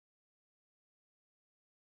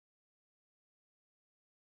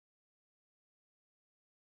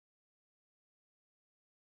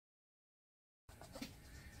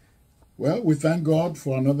Well, we thank God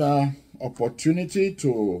for another opportunity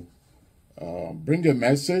to bring a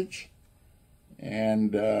message.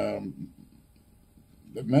 And the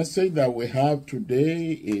message that we have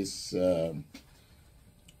today is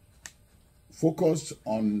focused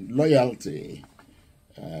on loyalty.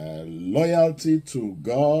 Loyalty to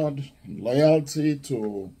God, loyalty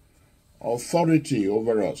to authority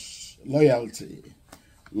over us. Loyalty.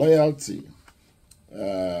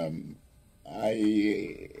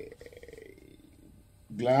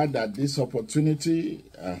 Glad that this opportunity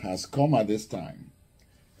has come at this time.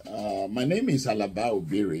 My name is Alaba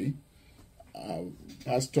Obiri,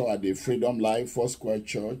 pastor at the Freedom Life Foursquare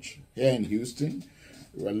Church here in Houston.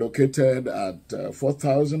 We're located at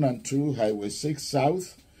 4002 Highway 6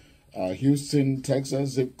 South, Houston, Texas,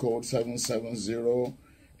 zip code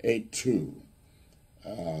 77082.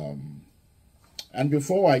 And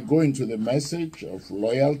before I go into the message of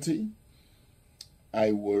loyalty,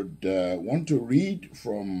 I would want to read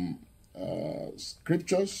from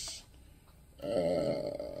scriptures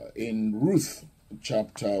in Ruth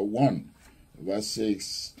chapter 1,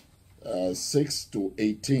 verses 6 to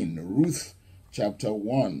 18. Ruth chapter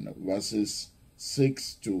 1, verses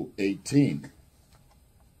 6 to 18.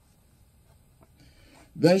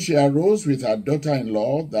 Then she arose with her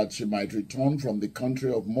daughter-in-law that she might return from the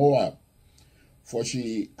country of Moab. For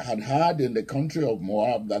she had heard in the country of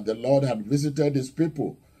Moab that the Lord had visited his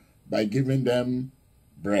people by giving them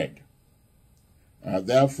bread.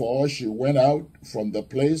 Therefore she went out from the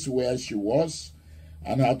place where she was,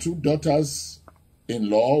 and her two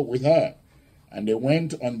daughters-in-law with her, and they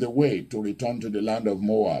went on the way to return to the land of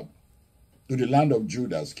Moab, to the land of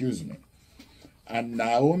Judah, And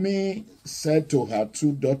Naomi said to her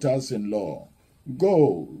two daughters-in-law,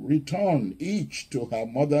 Go, return each to her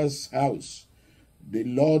mother's house. The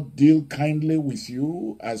Lord deal kindly with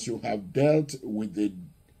you as you have dealt with the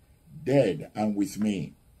dead and with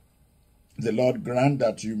me. The Lord grant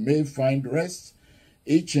that you may find rest,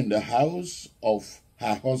 each in the house of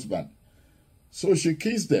her husband. So she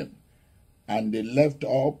kissed them, and they lifted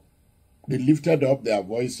up their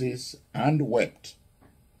voices and wept.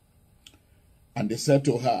 And they said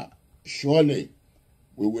to her, Surely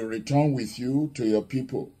we will return with you to your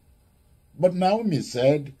people. But Naomi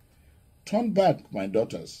said, Turn back, my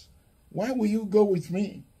daughters. Why will you go with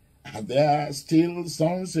me? Are there still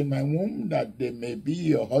sons in my womb that they may be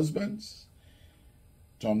your husbands?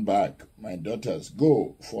 Turn back, my daughters.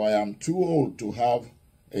 Go, for I am too old to have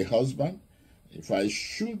a husband. If I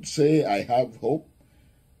should say I have hope,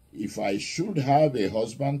 if I should have a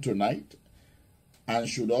husband tonight, and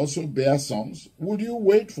should also bear sons, would you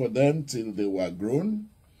wait for them till they were grown?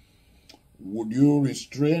 Would you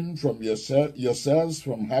restrain from yourselves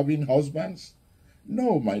from having husbands?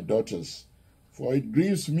 No, my daughters, for it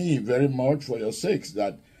grieves me very much for your sakes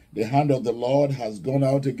that the hand of the Lord has gone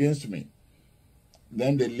out against me.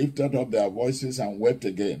 Then they lifted up their voices and wept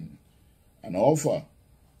again. And Orpah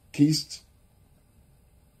kissed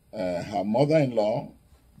her mother-in-law,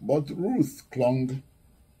 but Ruth clung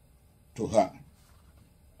to her.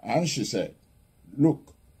 And she said,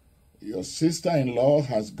 Look, your sister-in-law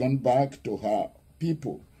has gone back to her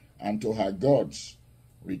people and to her gods.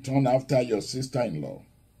 Return after your sister-in-law.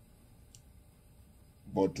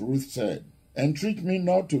 But Ruth said, Entreat me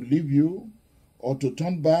not to leave you or to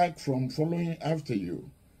turn back from following after you.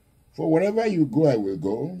 For wherever you go, I will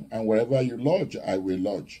go, and wherever you lodge, I will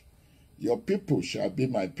lodge. Your people shall be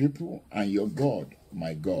my people, and your God,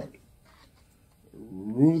 my God.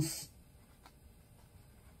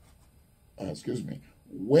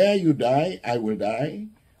 Where you die, I will die,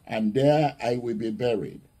 and there I will be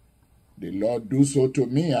buried. The Lord do so to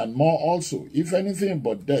me, and more also, if anything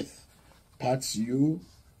but death parts you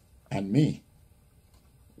and me.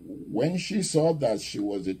 When she saw that she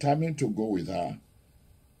was determined to go with her,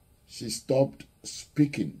 she stopped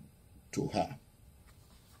speaking to her.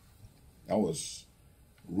 That was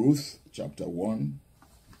Ruth chapter 1,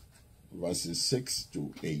 verses 6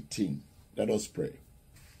 to 18. Let us pray.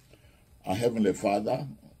 Our Heavenly Father,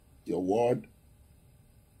 your word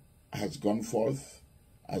has gone forth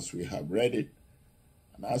as we have read it.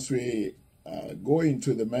 And as we go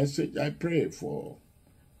into the message, I pray for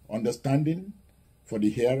understanding for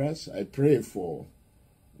the hearers. I pray for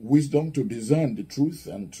wisdom to discern the truth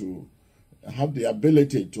and to have the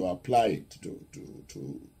ability to apply it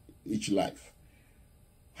to each life.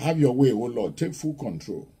 Have your way, O Lord. Take full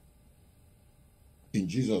control. In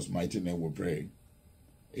Jesus' mighty name we pray.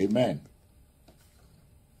 Amen.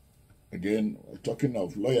 Again, we're talking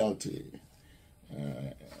of loyalty.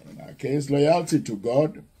 In our case, loyalty to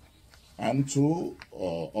God and to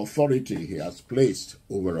authority he has placed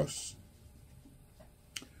over us.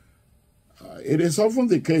 It is often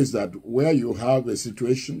the case that where you have a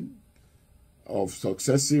situation of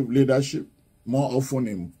successive leadership, more often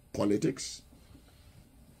in politics,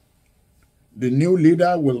 the new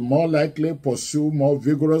leader will more likely pursue more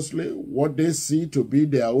vigorously what they see to be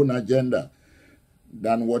their own agenda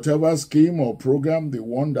than whatever scheme or program the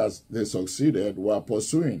one that they succeeded were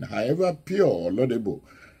pursuing, however pure or laudable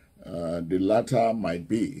the latter might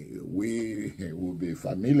be. We will be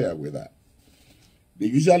familiar with that. They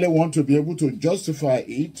usually want to be able to justify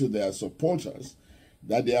it to their supporters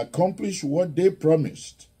that they accomplished what they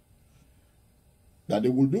promised that they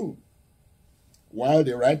will do. While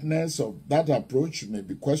the rightness of that approach may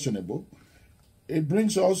be questionable, it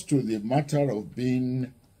brings us to the matter of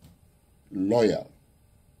being loyal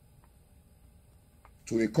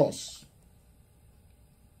to a cause.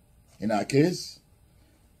 In our case,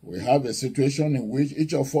 we have a situation in which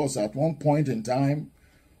each of us at one point in time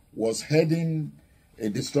was heading a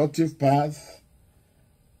destructive path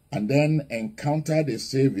and then encountered a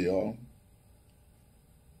Savior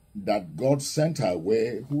that God sent our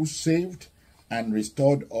way, who saved and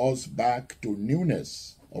restored us back to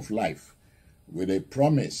newness of life with a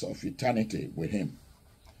promise of eternity with Him.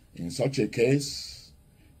 In such a case,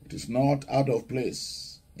 it is not out of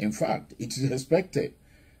place. In fact, it is expected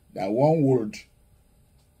that one would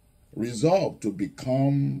resolve to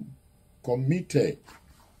become committed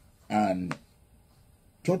and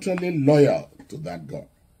totally loyal to that God.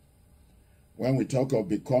 When we talk of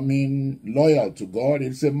becoming loyal to God,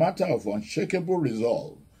 it's a matter of unshakable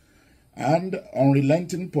resolve and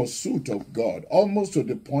unrelenting pursuit of God, almost to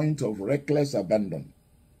the point of reckless abandon.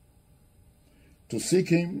 To seek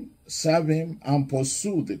Him, serve Him, and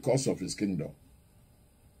pursue the cause of His kingdom.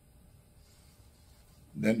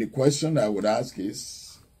 Then the question I would ask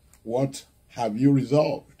is, what have you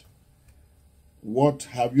resolved? What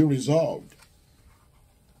have you resolved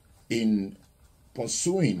in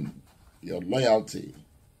pursuing your loyalty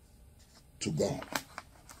to God?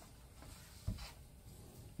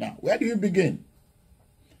 Now, where do you begin?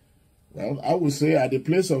 Well, I would say at the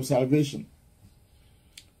place of salvation.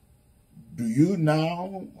 Do you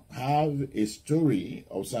now have a story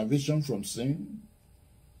of salvation from sin?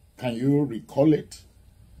 Can you recall it?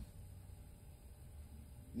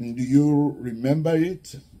 Do you remember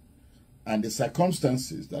it and the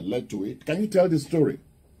circumstances that led to it? Can you tell the story?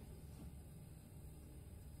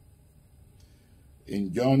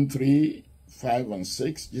 In John 3, 5 and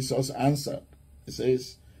 6, Jesus answered. He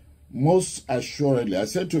says, "Most assuredly, I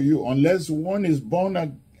say to you, unless one is born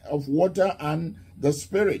of water and the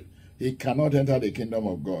Spirit, he cannot enter the kingdom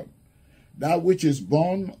of God. That which is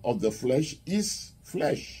born of the flesh is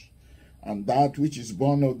flesh, and that which is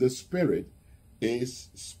born of the Spirit is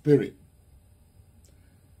spirit."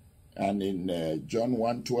 And in John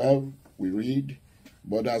 1:12, we read,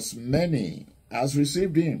 "But as many as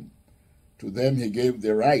received Him, to them He gave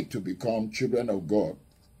the right to become children of God,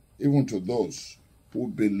 even to those who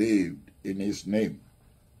believed in His name."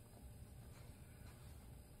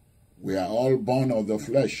 We are all born of the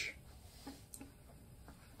flesh,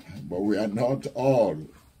 but we are not all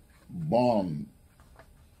born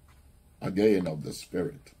again of the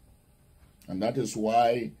Spirit. And that is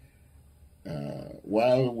why,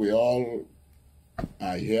 while we all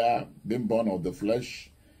are here being born of the flesh,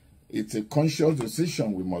 it's a conscious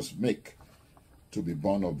decision we must make to be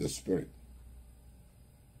born of the Spirit.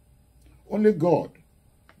 Only God,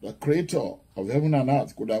 the creator of heaven and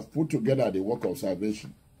earth, could have put together the work of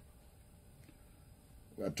salvation.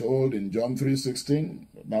 We are told in John 3:16,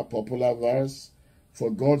 that popular verse,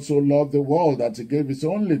 "For God so loved the world that He gave His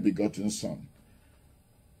only begotten Son,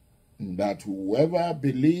 that whoever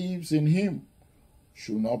believes in Him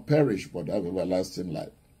should not perish but have everlasting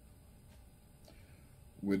life."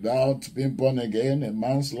 Without being born again, a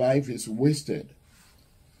man's life is wasted,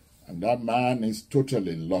 and that man is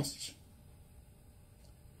totally lost.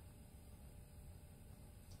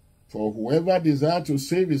 For whoever desires to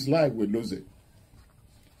save his life will lose it.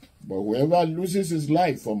 But whoever loses his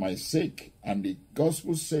life for my sake and the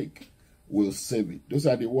gospel's sake will save it. Those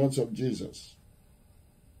are the words of Jesus.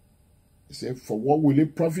 He said, "For what will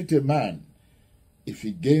it profit a man if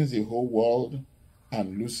he gains the whole world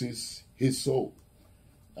and loses his soul?"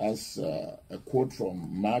 That's a quote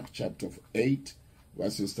from Mark chapter 8,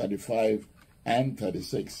 verses 35 and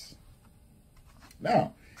 36.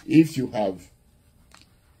 Now, if you have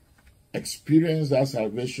experienced that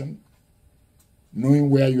salvation, knowing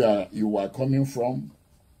where you are coming from,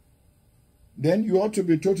 then you ought to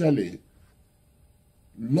be totally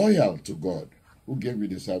loyal to God who gave you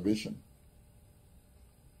the salvation.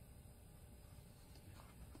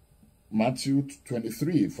 Matthew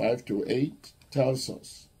 23, 5 to 8 tells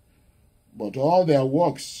us, But all their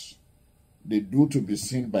works they do to be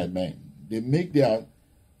seen by men. They make their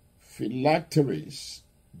phylacteries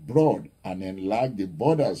broad and enlarge the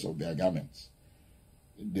borders of their garments.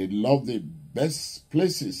 They love the best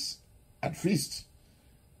places at feasts,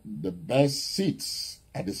 the best seats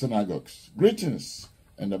at the synagogues, greetings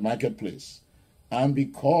in the marketplace, and be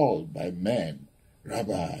called by men,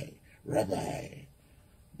 Rabbi, Rabbi.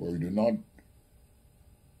 But we do not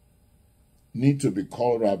need to be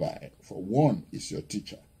called Rabbi, for one is your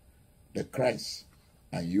teacher, the Christ,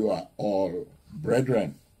 and you are all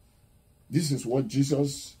brethren. This is what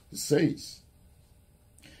Jesus says.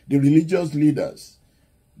 The religious leaders,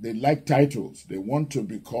 they like titles. They want to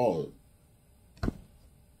be called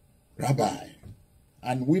Rabbi.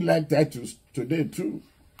 And we like titles today too.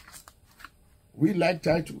 We like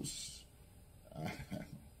titles.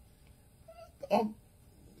 Of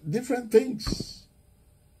different things.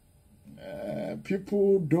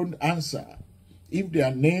 People don't answer if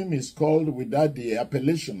their name is called without the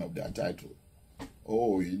appellation of their title.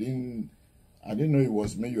 Oh, I didn't know it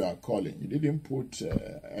was me you are calling. You didn't put,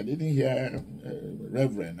 I didn't hear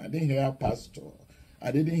reverend. I didn't hear pastor.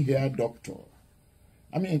 I didn't hear doctor.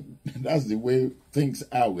 I mean, that's the way things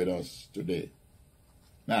are with us today.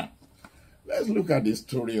 Now, let's look at the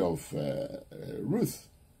story of Ruth.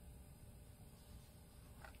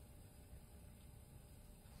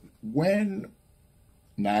 When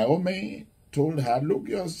Naomi told her, look,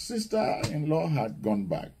 your sister-in-law had gone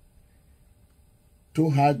back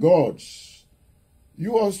to her gods.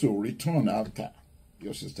 You also return after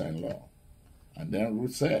your sister-in-law. And then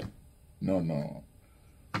Ruth said, no,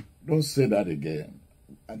 don't say that again.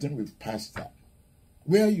 I think we've passed that.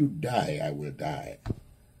 Where you die, I will die.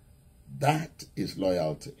 That is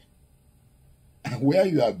loyalty. And where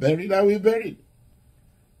you are buried, I will be buried.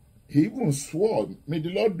 He even swore, may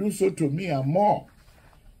the Lord do so to me and more,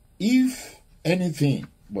 if anything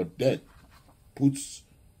but death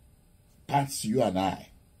parts you and I.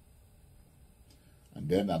 And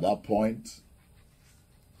then at that point,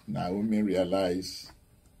 Naomi realized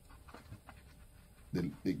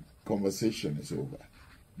the conversation is over.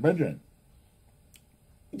 Brethren,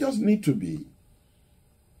 you just need to be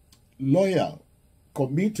loyal,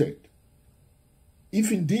 committed. If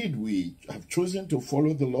indeed we have chosen to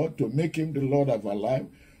follow the Lord, to make him the Lord of our life,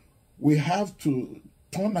 we have to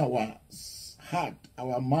turn our heart,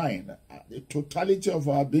 our mind, the totality of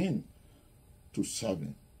our being to serve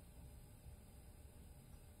him.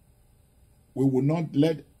 We will not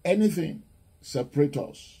let anything separate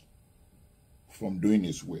us from doing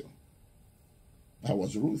his will. That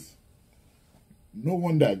was Ruth. No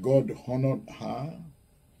wonder God honored her.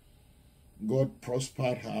 God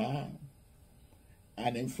prospered her.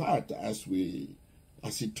 And in fact, as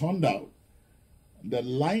it turned out, the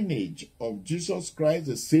lineage of Jesus Christ,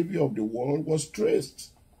 the Savior of the world, was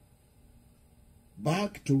traced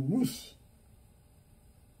back to Ruth,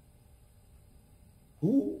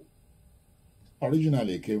 who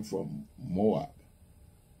originally came from Moab.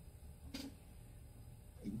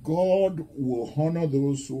 God will honor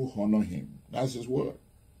those who honor him. That's his word.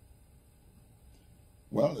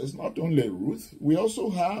 Well, it's not only Ruth. We also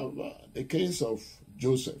have the case of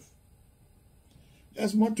Joseph.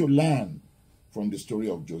 There's more to learn from the story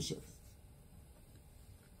of Joseph.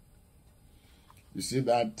 You see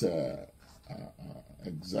that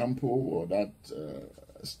example or that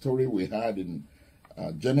story we had in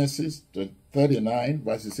Genesis 39,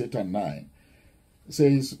 verses 8 and 9. It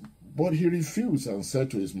says, but he refused and said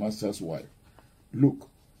to his master's wife, look,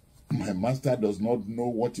 my master does not know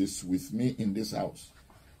what is with me in this house,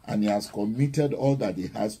 and he has committed all that he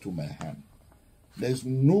has to my hand. There is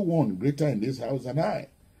no one greater in this house than I,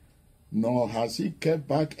 nor has he kept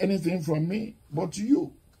back anything from me but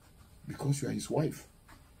you, because you are his wife.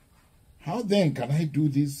 How then can I do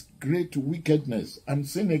this great wickedness and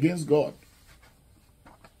sin against God?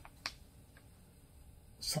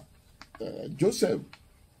 Joseph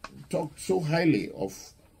talked so highly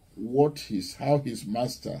of how his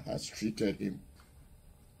master has treated him.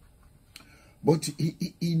 But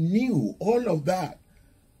he knew all of that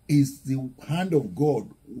is the hand of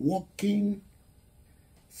God working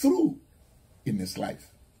through in his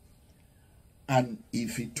life. And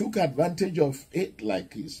if he took advantage of it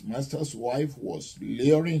like his master's wife was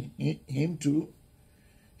luring him to,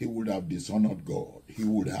 he would have dishonored God. He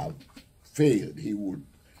would have failed. He would,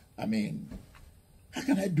 how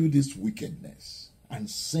can I do this wickedness and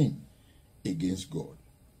sin against God?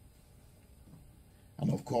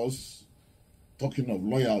 And of course, talking of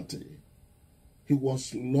loyalty, he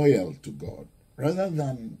was loyal to God. Rather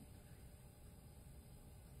than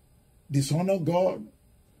dishonor God,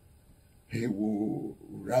 he would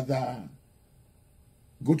rather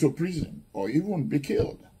go to prison or even be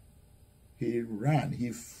killed. He ran.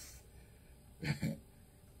 He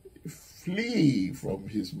flee from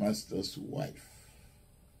his master's wife.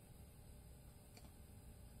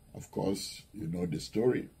 Of course, you know the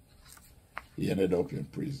story. He ended up in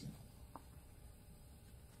prison.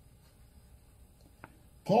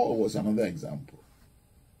 Paul was another example.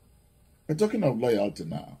 We're talking of loyalty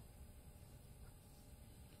now.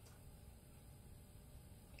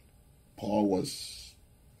 Paul was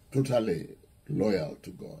totally loyal to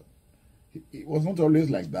God. He was not always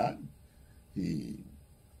like that. He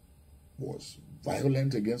was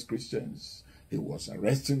violent against Christians. He was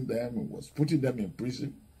arresting them. He was putting them in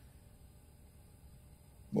prison.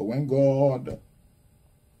 But when God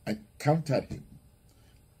encountered him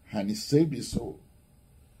and he saved his soul,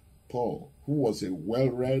 Paul, who was a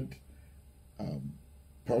well-read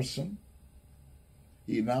person,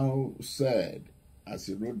 he now said, as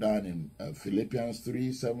he wrote down in Philippians 3,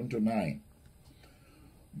 7-9,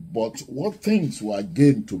 but what things were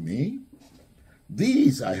gained to me,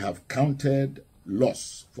 these I have counted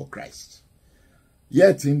loss for Christ.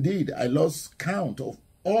 Yet indeed I lost count of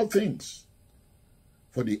all things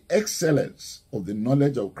for the excellence of the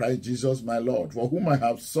knowledge of Christ Jesus my Lord, for whom I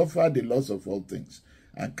have suffered the loss of all things,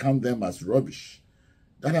 and count them as rubbish,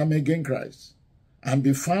 that I may gain Christ, and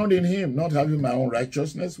be found in him, not having my own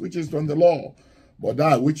righteousness, which is from the law, but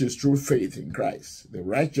that which is through faith in Christ, the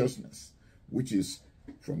righteousness which is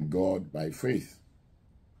from God by faith.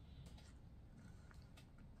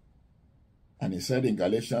 And he said in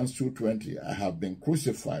Galatians 2:20, I have been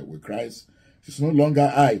crucified with Christ. It's no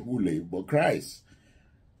longer I who live, but Christ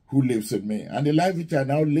who lives in me. And the life which I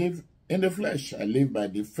now live in the flesh, I live by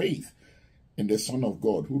the faith in the Son of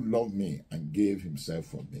God, who loved me and gave himself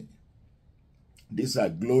for me. These are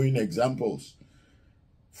glowing examples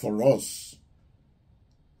for us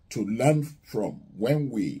to learn from when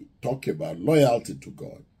we talk about loyalty to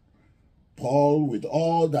God. Paul, with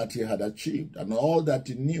all that he had achieved and all that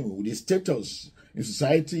he knew, the status in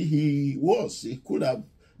society he could have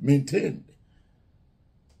maintained,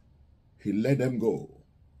 he let them go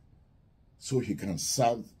so he can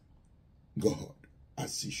serve God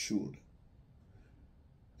as he should.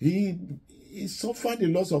 He suffered the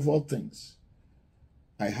loss of all things.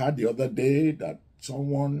 I heard the other day that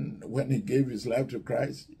someone, when he gave his life to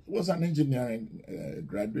Christ, he was an engineering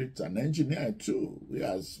graduate, an engineer too. He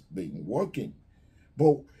has been working.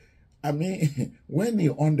 But, I mean, when he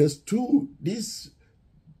understood this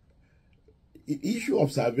issue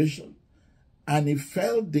of salvation, and he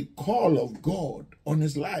felt the call of God on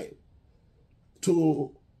his life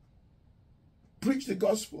to preach the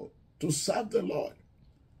gospel, to serve the Lord,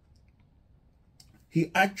 he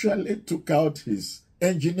actually took out his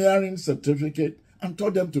engineering certificate and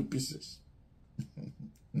tore them to pieces.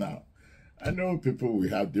 Now, I know people will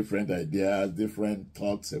have different ideas, different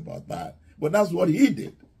thoughts about that, but that's what he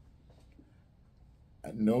did.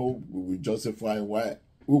 I know we will justify why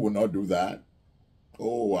we will not do that.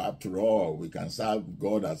 Oh, after all, we can serve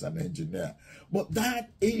God as an engineer. But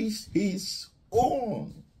that is his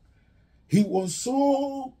own. He was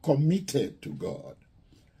so committed to God.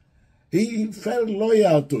 He felt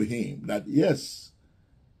loyal to him that, yes,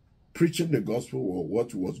 preaching the gospel was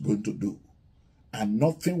what he was going to do. And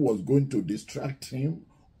nothing was going to distract him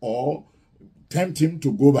or tempt him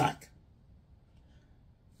to go back.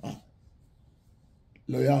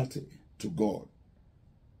 Loyalty to God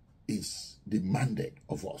is demanded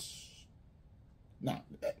of us. Now,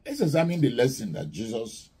 let's examine the lesson that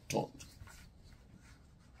Jesus taught.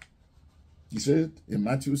 He said in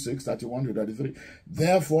Matthew 6:31-33,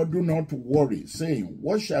 therefore do not worry, saying,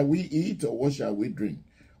 what shall we eat, or what shall we drink,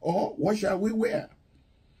 or what shall we wear?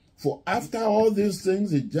 For after all these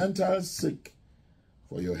things the Gentiles seek.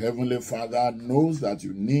 For your heavenly Father knows that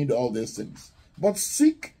you need all these things. But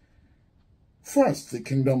seek first the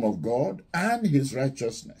kingdom of God and his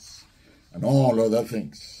righteousness, and all other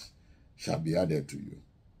things shall be added to you.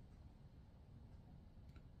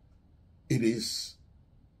 It is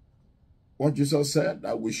what Jesus said,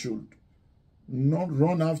 that we should not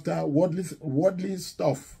run after worldly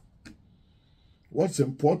stuff. What's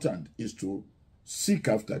important is to seek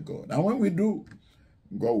after God. And when we do,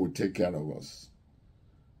 God will take care of us.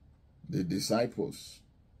 The disciples,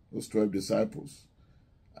 those 12 disciples,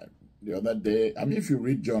 the other day, I mean, if you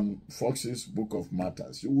read John Fox's book of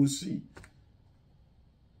Martyrs, you will see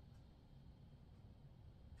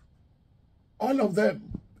all of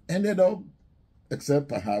them ended up, except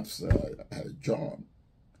perhaps John,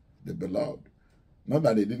 the beloved. Not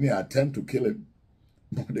that they didn't attempt to kill him,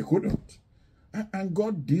 but they couldn't. And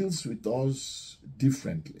God deals with us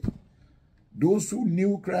differently. Those who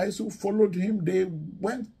knew Christ, who followed him, they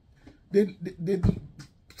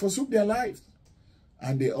forsook their lives.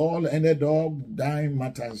 And they all ended up dying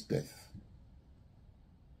martyr's death.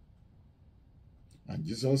 And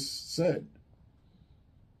Jesus said,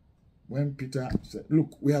 when Peter said,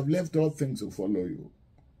 look, we have left all things to follow you.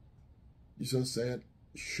 Jesus said,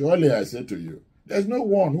 surely I say to you, there's no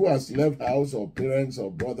one who has left house or parents or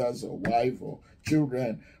brothers or wife or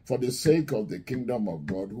children for the sake of the kingdom of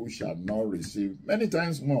God who shall not receive many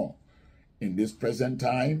times more in this present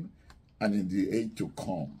time and in the age to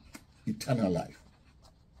come, eternal life.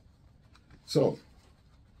 So,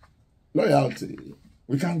 loyalty,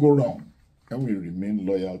 we can't go wrong when we remain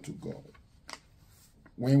loyal to God.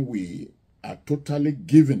 When we are totally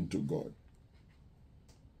given to God.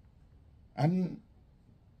 And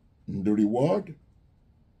the reward?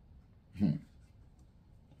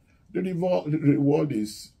 The reward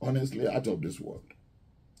is honestly out of this world.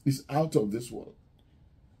 It's out of this world.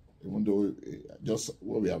 Even though just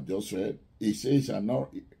what we have just read, it says,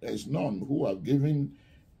 there's none who have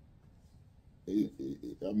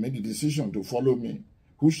made a decision to follow me,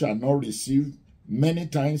 who shall not receive many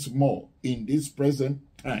times more in this present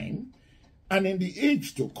time and in the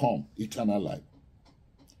age to come, eternal life.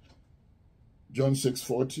 John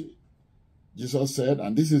 6:40, Jesus said,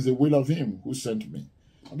 and this is the will of him who sent me,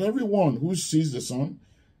 and everyone who sees the Son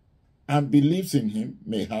and believes in him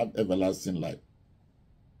may have everlasting life.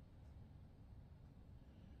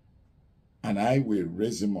 And I will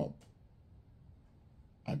raise him up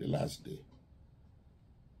at the last day.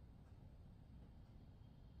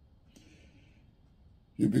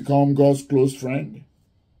 You become God's close friend,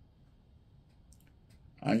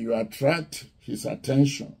 and you attract his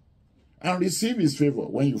attention and receive his favor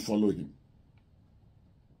when you follow him.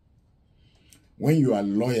 When you are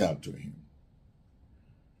loyal to him.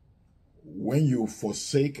 When you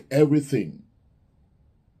forsake everything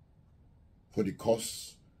for the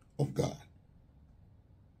cause of God.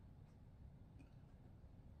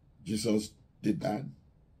 Jesus did that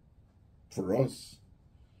for us.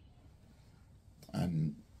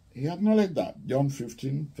 And he acknowledged that. John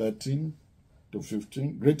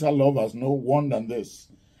 15:13-15. Greater love has no one than this,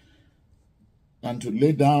 and to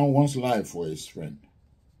lay down one's life for his friend.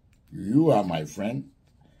 You are my friend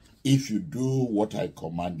if you do what I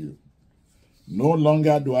command you. No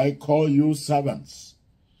longer do I call you servants,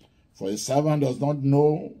 for a servant does not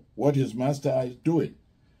know what his master is doing.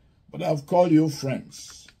 But I've called you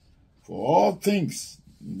friends, for all things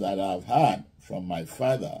that I've heard from my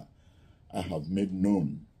Father I have made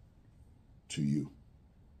known to you.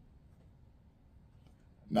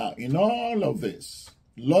 Now, in all of this,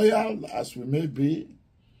 loyal as we may be,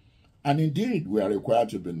 and indeed we are required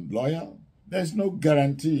to be loyal, there's no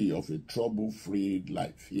guarantee of a trouble-free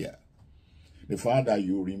life here. The fact that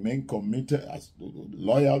you remain committed, as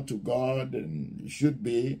loyal to God, and you should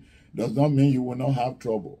be, does not mean you will not have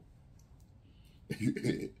trouble.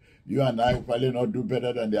 You and I probably not do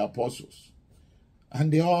better than the apostles.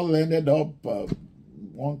 And they all ended up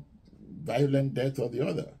one violent death or the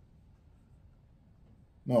other.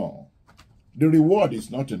 No. The reward is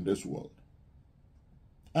not in this world.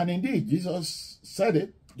 And indeed, Jesus said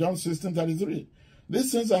it, John 16:33.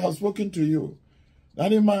 These things I have spoken to you,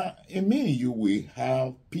 that in me you will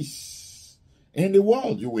have peace. In the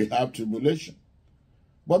world you will have tribulation.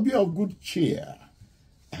 But be of good cheer.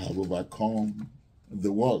 I have overcome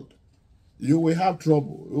the world. You will have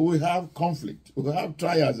trouble. You will have conflict. You will have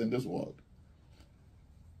trials in this world.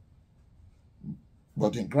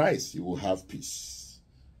 But in Christ, you will have peace.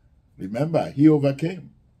 Remember, he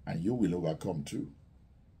overcame, and you will overcome too.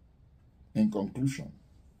 In conclusion,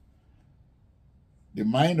 the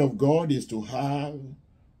mind of God is to have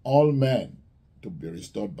all men to be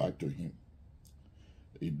restored back to him.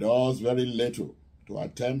 He does very little to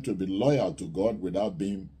attempt to be loyal to God without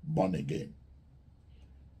being born again.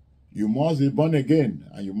 You must be born again,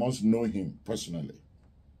 and you must know him personally.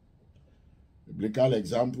 Biblical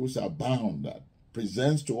examples abound that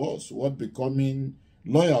presents to us what becoming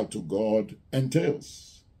loyal to God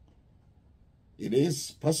entails. It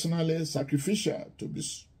is personally sacrificial to be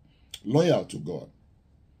loyal to God.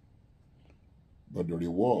 But the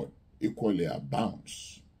reward equally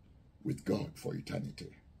abounds with God for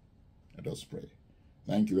eternity. Let us pray.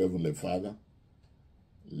 Thank you, Heavenly Father.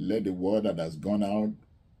 Let the word that has gone out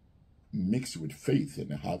mix with faith in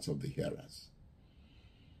the hearts of the hearers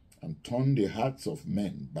and turn the hearts of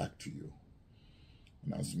men back to you.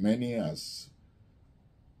 And as many as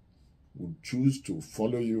would choose to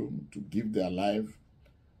follow you, to give their life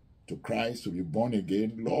to Christ, to be born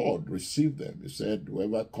again, Lord, receive them. You said,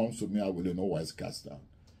 whoever comes to me, I will in no wise cast down.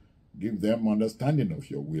 Give them understanding of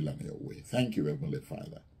your will and your way. Thank you, Heavenly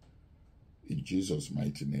Father. In Jesus'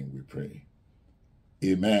 mighty name we pray.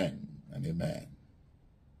 Amen and amen.